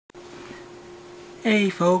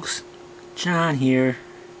Hey folks, John here.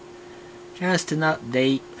 Just an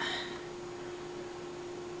update.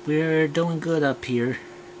 We're doing good up here.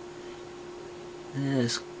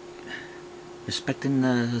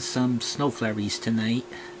 Expecting some snow flurries tonight.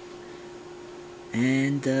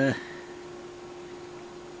 And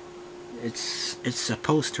it's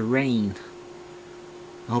supposed to rain.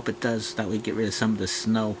 I hope it does, that we get rid of some of the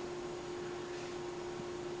snow.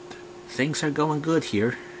 Things are going good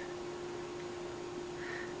here.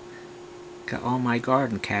 Got all my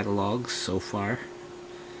garden catalogs so far.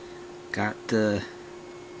 Got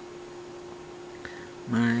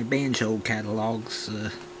my banjo catalogs,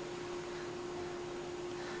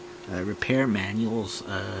 repair manuals,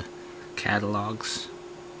 catalogs.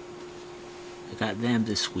 I got them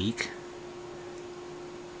this week.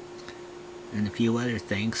 And a few other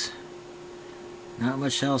things. Not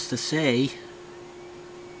much else to say.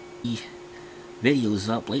 Videos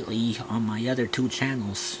up lately on my other two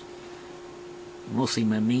channels. Mostly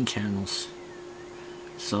my main channels.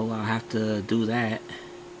 So I'll have to do that.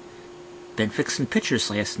 Been fixing pictures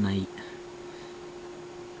last night.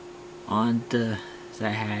 On the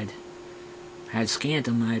that I had scanned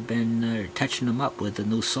them. I've been touching them up with the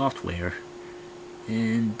new software,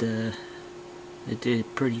 and it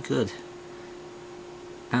did pretty good.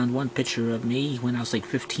 Found one picture of me when I was like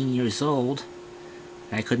 15 years old.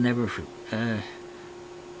 I could never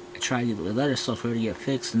try with other software to get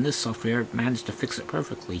fixed, and this software managed to fix it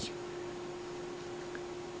perfectly.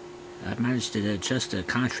 I managed to adjust the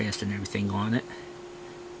contrast and everything on it,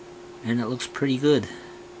 and it looks pretty good.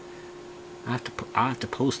 I'll have to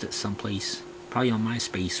post it someplace, probably on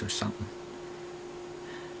MySpace or something.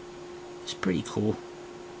 It's pretty cool.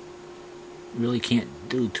 Really can't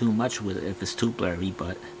do too much with it if it's too blurry,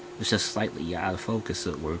 but it's just slightly out of focus,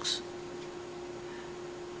 it works.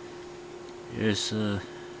 There's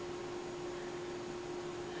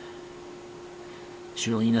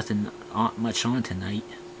really nothing much on tonight.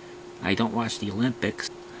 I don't watch the Olympics.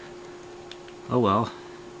 Oh well.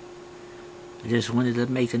 I just wanted to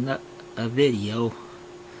make a video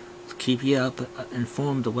to keep you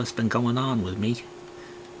informed of what's been going on with me.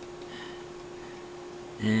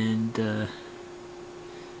 And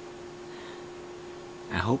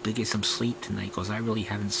I hope to get some sleep tonight, because I really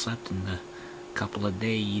haven't slept in a couple of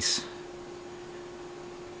days.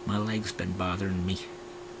 My leg's been bothering me.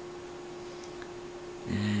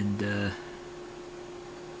 And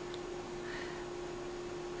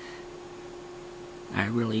I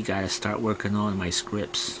really gotta start working on my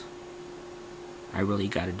scripts. I really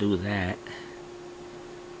gotta do that.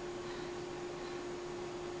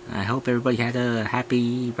 I hope everybody had a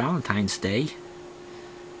happy Valentine's Day.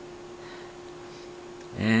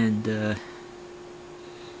 And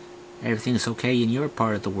everything's okay in your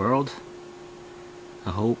part of the world. I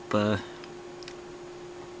hope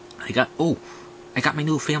I got my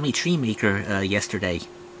new family tree maker yesterday.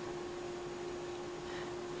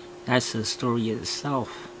 That's a story in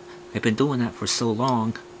itself. I've been doing that for so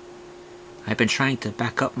long. I've been trying to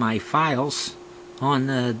back up my files on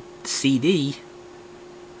the CD.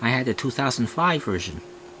 I had the 2005 version,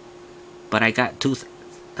 but I got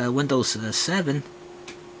Windows 7,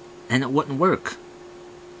 and it wouldn't work.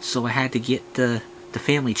 So I had to get the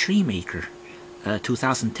family tree maker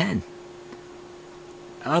 2010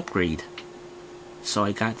 upgrade. So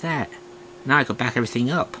I got that. Now I could back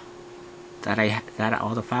everything up.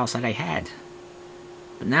 All the files that I had.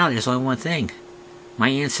 But now there's only one thing. My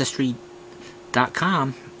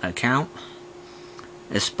Ancestry.com account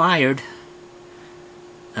expired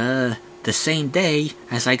the same day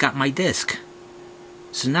as I got my disc.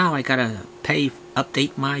 So now I gotta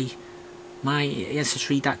update my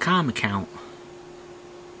Ancestry.com account.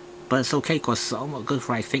 But it's okay, because it's almost good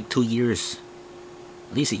for, I think, 2 years.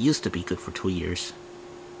 At least it used to be good for 2 years.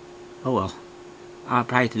 Oh well. I'll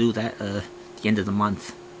probably have to do that at the end of the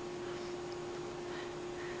month.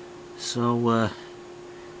 So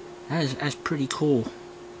that's pretty cool.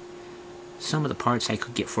 Some of the parts I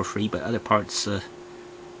could get for free, but other parts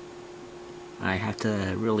I have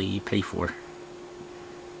to really pay for.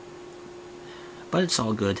 But it's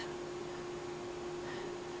all good.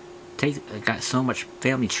 I got so much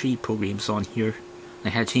family tree programs on here. I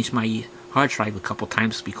had to change my hard drive a couple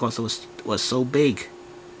times because it was so big.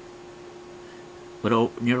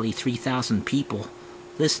 With nearly 3,000 people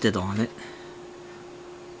listed on it,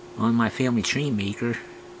 on my family tree maker,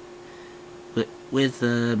 with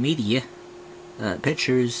media,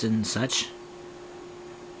 pictures and such,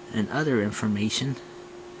 and other information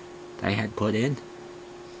that I had put in.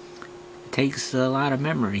 It takes a lot of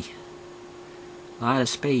memory, a lot of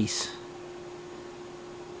space.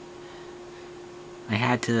 I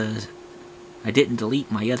had to I didn't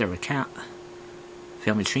delete my other account,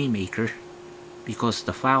 Family Tree Maker, because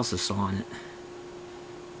the files are still on it.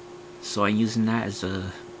 So I'm using that as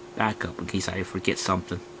a backup in case I forget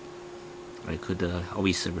something. I could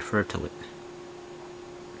always refer to it.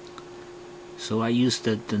 So I used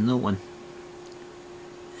the new one.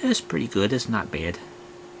 It's pretty good. It's not bad.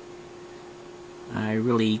 I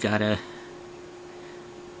really gotta...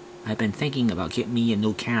 I've been thinking about getting me a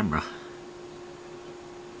new camera.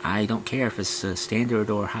 I don't care if it's standard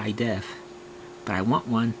or high def, but I want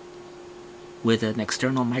one with an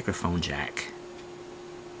external microphone jack.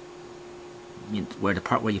 Where the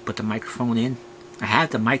part where you put the microphone in, I have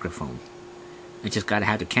the microphone. I just gotta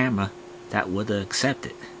have the camera that would accept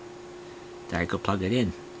it. That I could plug it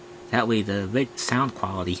in. That way the sound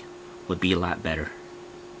quality would be a lot better.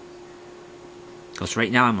 Because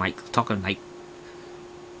right now I'm like talking like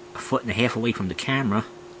a foot and a half away from the camera.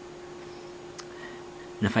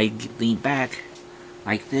 And if I lean back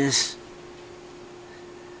like this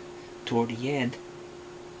toward the end,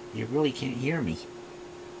 you really can't hear me.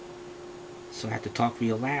 So I have to talk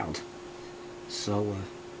real loud. So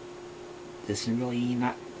this is really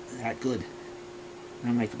not that good.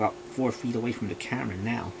 I'm like about 4 feet away from the camera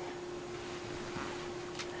now.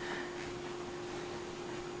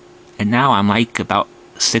 And now I'm like about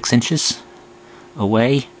 6 inches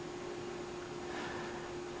away.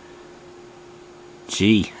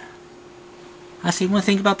 Gee. I see one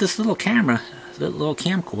thing about this little camera, the little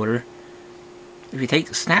camcorder. If you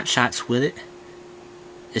take snapshots with it,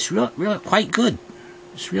 it's real quite good.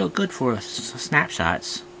 It's real good for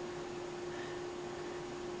snapshots.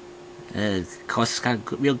 Cause it's got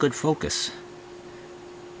a real good focus.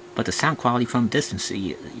 But the sound quality from distance,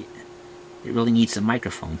 it really needs a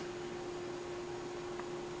microphone.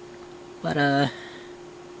 But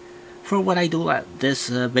for what I do like this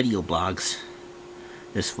video blogs,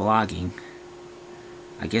 this vlogging,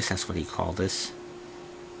 I guess that's what they call this.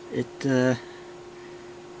 It's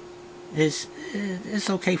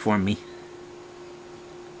okay for me.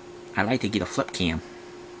 I like to get a flip cam.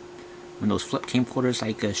 One of those flip camcorders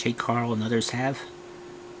like Shay Carl and others have.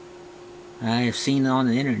 I have seen on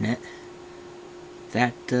the internet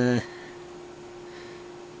that they're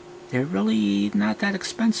really not that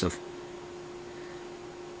expensive.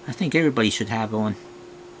 I think everybody should have one.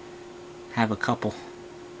 Have a couple.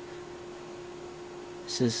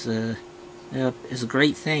 This is a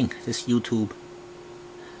great thing, this YouTube.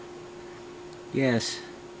 Yes.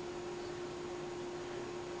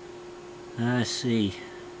 Let's see.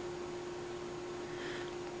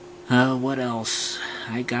 What else?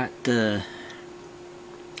 I got, I'm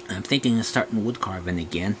thinking of starting wood carving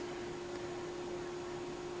again.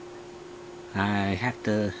 I have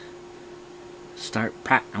to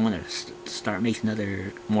I'm gonna start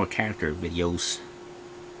making more character videos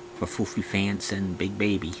for Foofy Fans and Big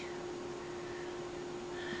Baby.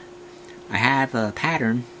 I have a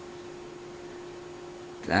pattern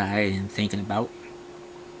that I am thinking about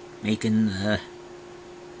making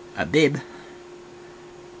a bib,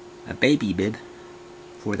 a baby bib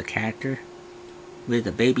for the character with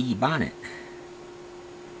a baby bonnet.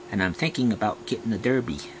 And I'm thinking about getting a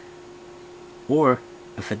derby or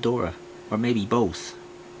a fedora, or maybe both.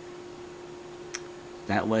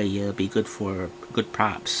 That way it'll be good for good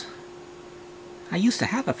props. I used to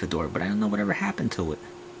have a fedora, but I don't know whatever happened to it.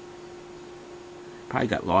 Probably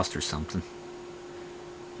got lost or something.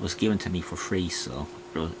 It was given to me for free, so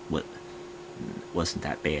it wasn't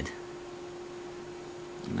that bad.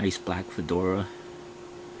 Nice black fedora.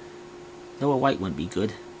 Though a white wouldn't be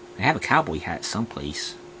good. I have a cowboy hat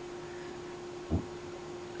someplace.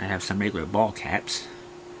 I have some regular ball caps.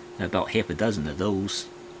 About half a dozen of those.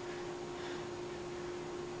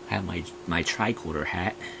 I have my tricorder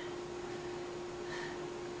hat.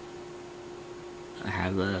 I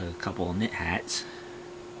have a couple of knit hats.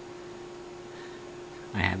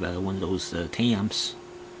 I have one of those Tams.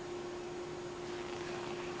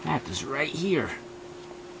 That is right here.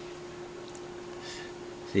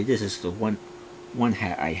 See, this is the one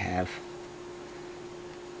hat I have.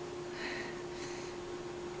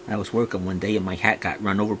 I was working one day and my hat got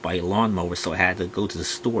run over by a lawnmower, so I had to go to the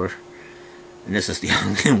store. And this is the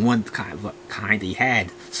only one kind he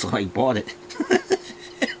had, so I bought it.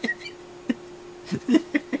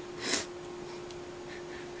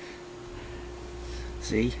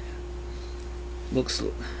 See? Looks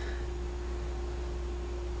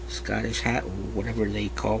Scottish hat, or whatever they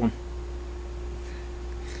call them.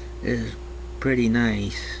 It is pretty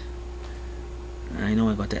nice. I know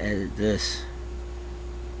I'm going to edit this.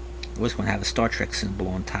 I was going to have a Star Trek symbol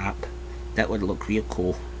on top. That would look real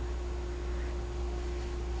cool.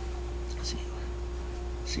 Let's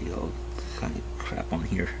See all kind of crap on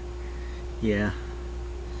here. Yeah.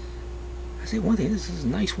 I say one thing, this is a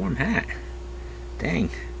nice warm hat. Dang.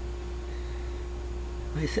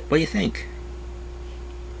 What do you think?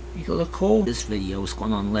 You look cool? This video is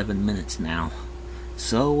going on 11 minutes now.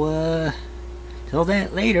 So, till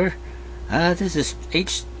that later, this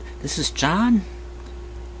is John,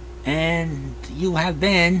 and you have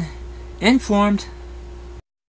been informed.